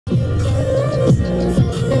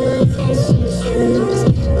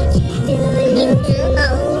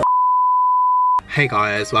Hey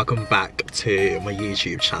guys, welcome back to my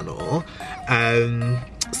YouTube channel.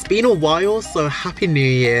 It's been a while, so happy new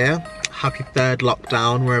year, happy third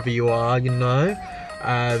lockdown wherever you are, you know.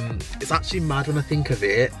 It's actually mad when I think of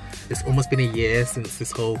it. It's almost been a year since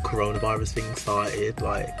this whole coronavirus thing started,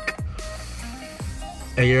 like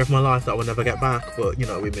a year of my life that I will never get back, but you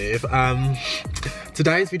know, we move.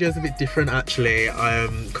 Today's video is a bit different actually.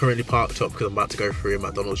 I'm currently parked up because I'm about to go through a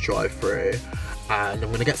Mcdonald's drive-thru and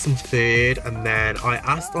I'm gonna get some food. And then I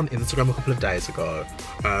asked on Instagram a couple of days ago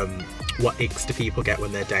what icks do people get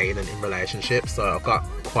when they're dating and in relationships, so I've got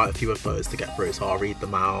quite a few of those to get through, so I'll read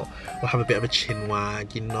them out. We'll have a bit of a chin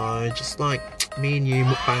wag, you know, just like me and you,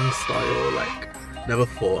 mukbang style. Like, never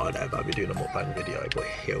thought I'd ever be doing a mukbang video, but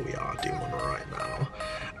here we are doing one right now.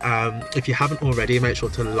 If you haven't already, make sure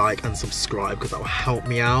to like and subscribe because that will help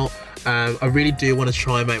me out. I really do want to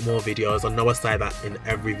try and make more videos. I know I say that in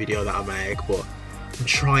every video that I make, but I'm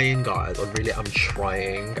trying, guys. I really am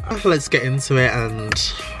trying. Let's get into it and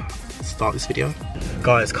start this video.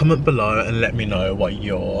 Guys, comment below and let me know what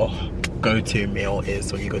your go-to meal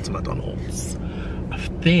is when you go to McDonald's. I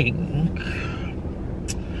think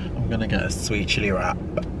I'm gonna get a sweet chili wrap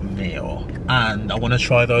meal, and I want to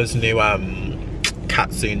try those new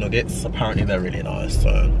katsu nuggets. Apparently they're really nice, so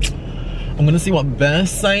I'm gonna see what they're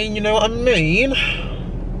saying, you know what I mean.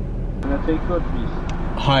 Can I take food, please?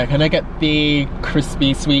 Hi, can I get the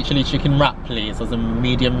crispy sweet chili chicken wrap please as a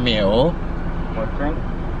medium meal? What drink?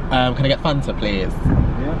 Can I get Fanta please?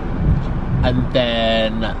 Yeah. And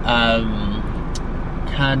then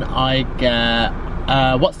can I get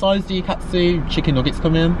what size do your katsu chicken nuggets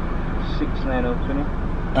come in? 6, 9 or 20.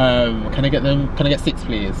 Can I get 6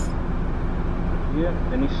 please? Yeah,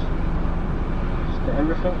 and is there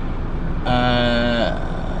everything?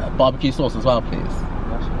 Barbecue sauce as well please.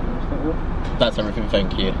 That's everything,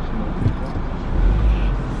 thank you.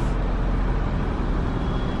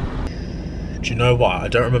 Do you know what? I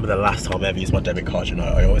don't remember the last time I ever used my debit card, you know.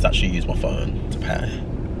 I always actually use my phone to pay.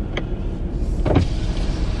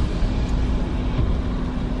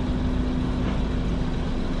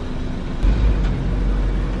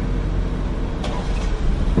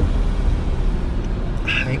 I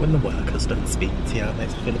hate when the workers don't speak to you. It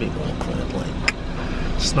makes me feel a bit awkward, like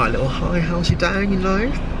just like a little hi, how's your day, you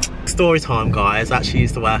know? Story time, guys. I actually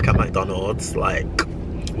used to work at McDonald's like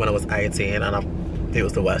when I was 18 and it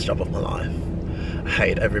was the worst job of my life. I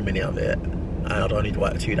hated every minute of it, and I'd only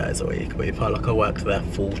work 2 days a week, but it felt like I worked there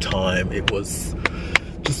full time. It was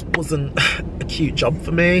just wasn't a cute job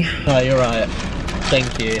for me. Oh, you're right.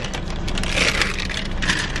 Thank you.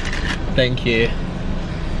 Thank you.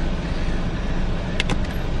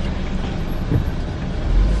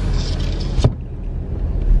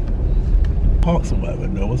 Park somewhere where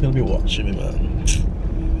no one's gonna be watching me, man.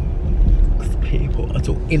 Because people are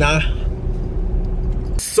talking.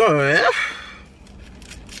 So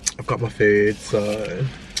I've got my food. So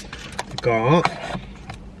I've got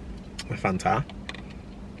my Fanta,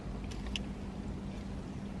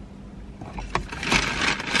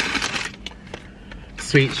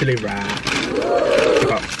 sweet chili wrap, I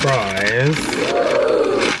got fries,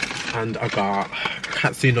 and I got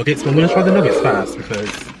katsu nuggets. But I'm gonna try the nuggets first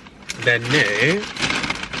because they're new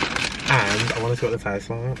and I want to see what they taste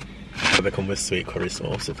like. So they come with sweet curry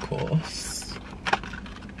sauce, of course.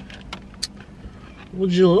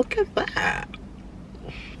 Would you look at that?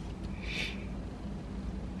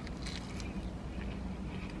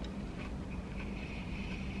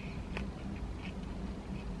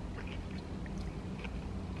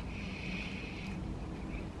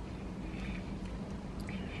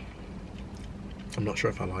 I'm not sure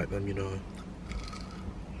if I like them, you know.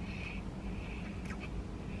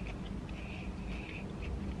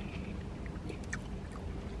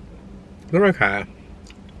 They're okay.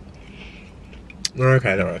 They're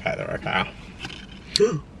okay, they're okay, they're okay.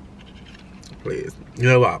 Please. You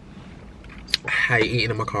know what? I hate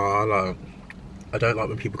eating in my car. Like, I don't like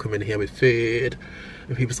when people come in here with food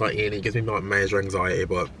and people start eating. It gives me like major anxiety,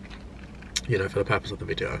 but you know, for the purpose of the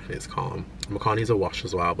video, it's calm. My car needs a wash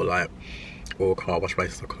as well, but like all car wash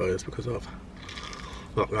places are closed because of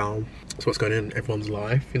lockdown. That's what's going on in everyone's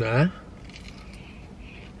life, you know?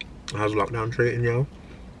 How's lockdown treating you?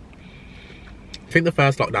 I think the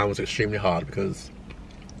first lockdown was extremely hard because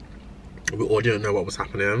we all didn't know what was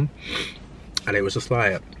happening, and it was just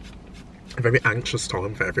like a very anxious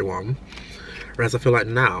time for everyone. Whereas I feel like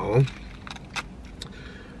now,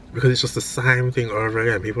 because it's just the same thing over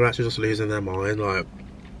again, people are actually just losing their mind. Like,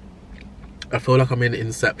 I feel like I'm in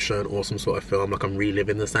Inception or some sort of film, like I'm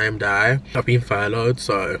reliving the same day. I've been furloughed,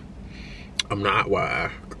 so I'm not at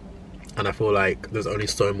work, and I feel like there's only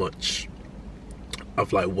so much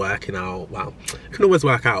of like working out. Well, you can always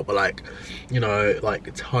work out, but like, you know,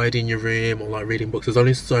 like tidying your room or like reading books, there's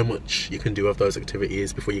only so much you can do of those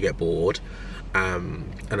activities before you get bored. And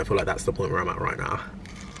I feel like that's the point where I'm at right now,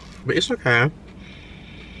 but it's okay.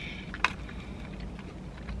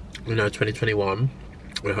 You know, 2021,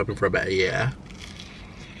 we're hoping for a better year.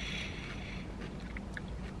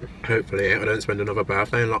 Hopefully I don't spend another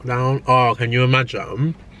birthday in lockdown. Oh, can you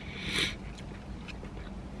imagine?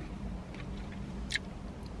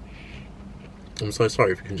 I'm so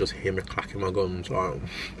sorry if you can just hear me clacking my gums. Like, in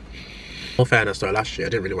all fairness though, last year I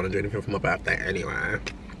didn't really want to do anything for my birthday anyway.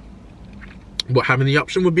 But having the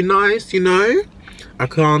option would be nice, you know? I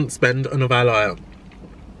can't spend another like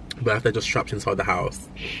birthday just trapped inside the house,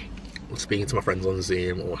 speaking to my friends on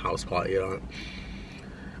Zoom or house party. Like,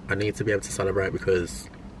 I need to be able to celebrate, because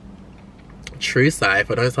true say, if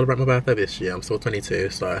I don't celebrate my birthday this year, I'm still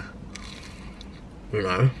 22, so, you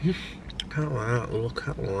know. Look at that, look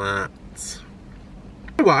at that.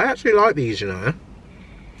 Well, I actually like these, you know.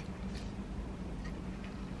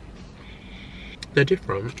 They're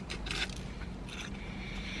different.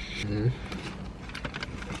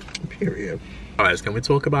 Period. Guys, can we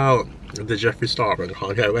talk about the Jeffree Star and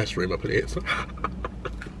Kanye West rumour, please?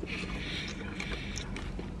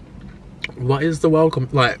 What is the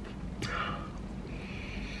world like?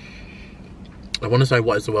 I want to say,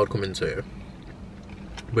 what is the world coming to?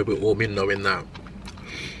 But we've all been knowing that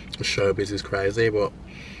showbiz is crazy, but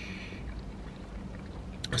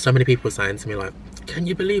so many people were saying to me like, can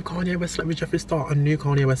you believe Kanye West slept with Jeffree Star? I knew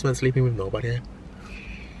Kanye West went sleeping with nobody.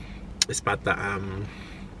 It's bad that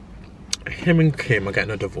him and Kim are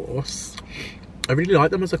getting a divorce. I really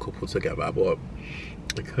like them as a couple together, but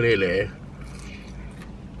clearly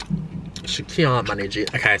she can't manage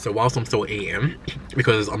it. Okay, so whilst I'm still eating,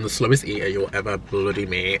 because I'm the slowest eater you'll ever bloody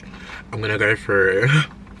meet, I'm gonna go through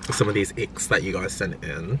some of these icks that you guys sent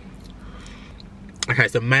in. Okay,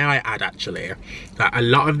 so may I add actually that a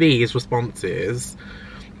lot of these responses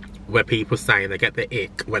were people saying they get the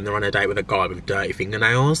ick when they're on a date with a guy with dirty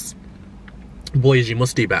fingernails. Boys, you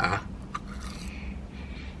must do better.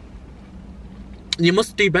 You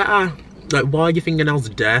must do better. Like, why are your fingernails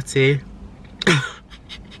dirty?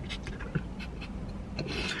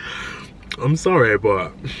 I'm sorry,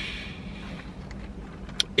 but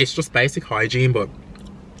it's just basic hygiene, but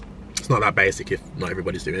it's not that basic if not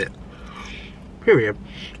everybody's doing it. Period.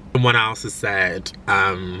 Someone else has said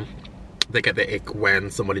they get the ick when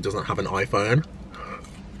somebody doesn't have an iPhone.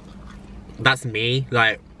 That's me.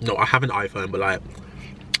 Like, no, I have an iPhone, but like,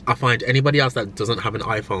 I find anybody else that doesn't have an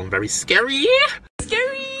iPhone very scary.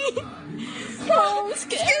 Scary. Oh,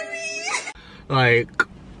 scary. Like,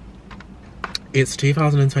 it's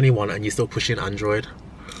 2021 and you're still pushing Android.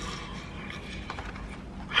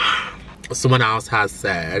 Someone else has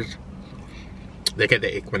said they get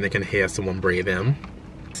the ick when they can hear someone breathing.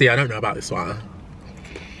 See, I don't know about this one.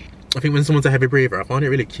 I think when someone's a heavy breather, I find it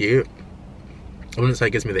really cute. I wouldn't say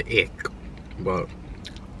it gives me the ick, but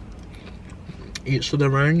each to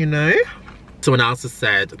their own, you know? Someone else has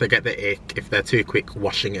said they get the ick if they're too quick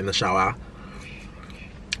washing in the shower.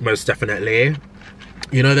 Most definitely.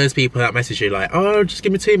 You know those people that message you like, oh, just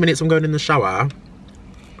give me 2 minutes, I'm going in the shower.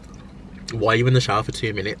 Why are you in the shower for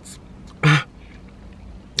 2 minutes?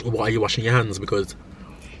 Why are you washing your hands? Because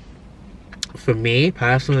for me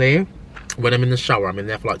personally, when I'm in the shower, I'm in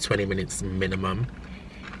there for like 20 minutes minimum.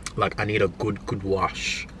 Like, I need a good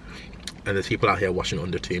wash. And there's people out here washing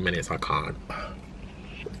under 2 minutes. I can't.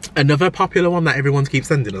 Another popular one that everyone keeps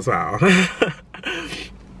sending as well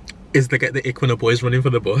is they get the ick when a boy's running for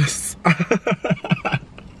the bus.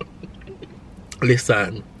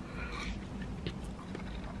 Listen,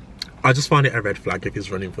 I just find it a red flag if he's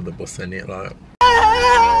running for the bus, and it like,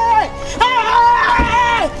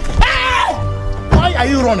 why are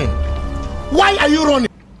you running? Why are you running?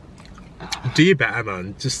 do you better,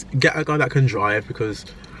 man. Just get a guy that can drive, because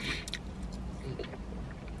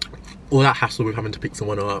all that hassle with having to pick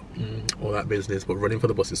someone up, all that business, but running for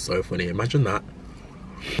the bus is so funny. Imagine that.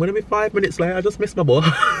 I'm gonna be 5 minutes late, I just missed my bus.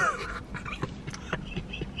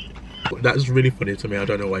 That's really funny to me. I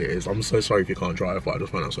don't know why it is. I'm so sorry if you can't drive, but I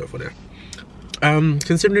just find that so funny.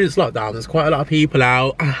 Considering it's lockdown, there's quite a lot of people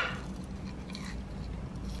out. I'm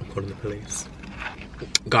calling the police.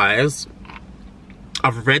 Guys,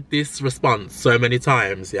 I've read this response so many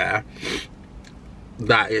times, yeah,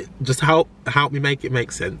 that it just help me make it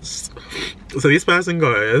make sense. So this person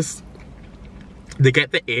goes, they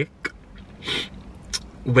get the ick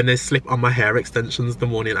when they slip on my hair extensions the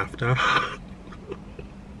morning after.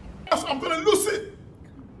 I'm gonna lose it.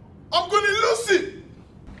 I'm gonna lose it.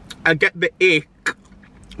 I get the ick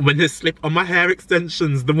when they slip on my hair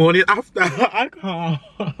extensions the morning after. I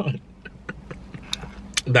can't.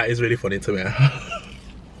 That is really funny to me.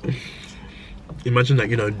 Imagine that,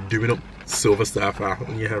 you know, doing up Silver Surfer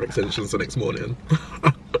on your hair extensions the next morning.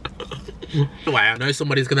 Anyway, I know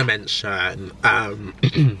somebody's gonna mention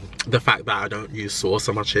the fact that I don't use sauce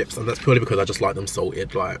on my chips, and that's purely because I just like them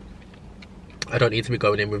salted. Like, I don't need to be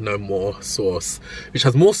going in with no more sauce, which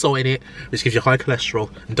has more salt in it, which gives you high cholesterol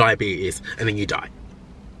and diabetes, and then you die.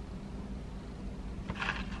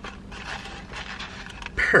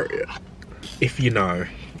 Period. If you know,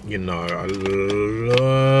 you know. I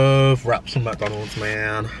love wraps from McDonald's,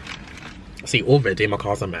 man. See, already my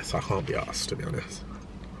car's a mess. I can't be arsed, to be honest.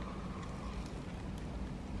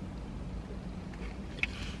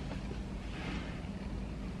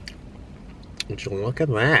 Would you look at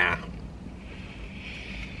that?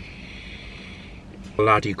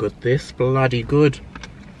 Bloody good, this. Bloody good.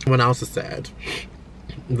 Someone else has said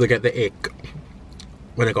they get the ick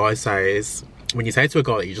when a guy says, when you say to a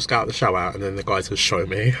guy that you just got out of the shower and then the guy says, show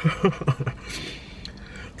me.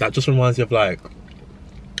 That just reminds me of like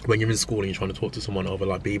when you're in school and you're trying to talk to someone over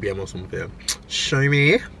like BBM or something. Show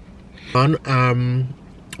me. And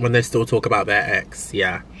when they still talk about their ex,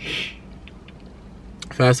 yeah.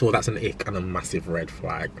 First of all, that's an ick and a massive red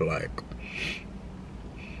flag. Like,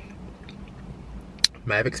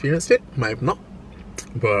 may have experienced it, may have not.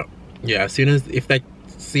 But yeah, as soon as, if they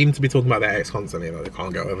seem to be talking about their ex constantly, that they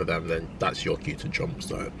can't get over them, then that's your cue to jump.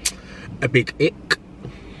 So, a big ick.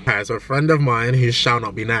 Okay, so a friend of mine, who shall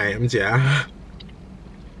not be named, yeah,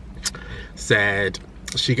 said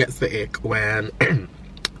she gets the ick when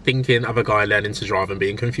thinking of a guy learning to drive and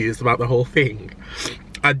being confused about the whole thing.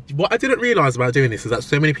 What I didn't realise about doing this is that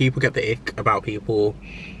so many people get the ick about people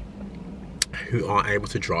who aren't able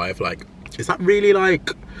to drive. Like, is that really like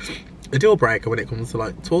a deal breaker when it comes to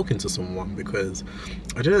like talking to someone? Because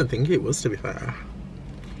I didn't think it was, to be fair.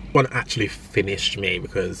 One actually finished me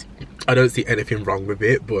because I don't see anything wrong with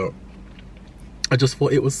it, but I just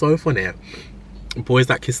thought it was so funny. Boys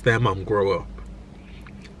that kiss their mum grow up.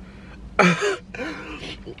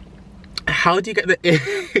 How do you get the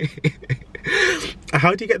ick?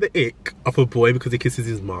 How do you get the ick of a boy because he kisses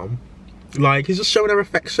his mum? Like, he's just showing her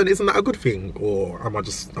affection. Isn't that a good thing? Or am I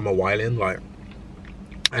whiling? Like,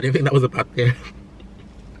 I didn't think that was a bad thing.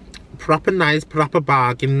 Proper nice, proper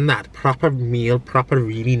bargain, that proper meal, proper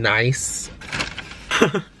really nice.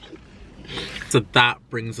 So that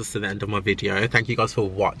brings us to the end of my video. Thank you guys for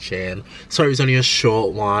watching. Sorry it was only a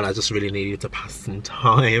short one. I just really needed to pass some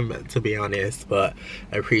time, to be honest. But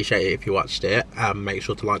I appreciate it if you watched it. Make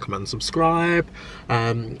sure to like, comment and subscribe.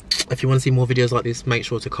 If you want to see more videos like this, make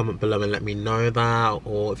sure to comment below and let me know that.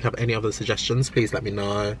 Or if you have any other suggestions, please let me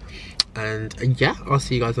know. And yeah, I'll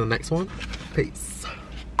see you guys in the next one. Peace.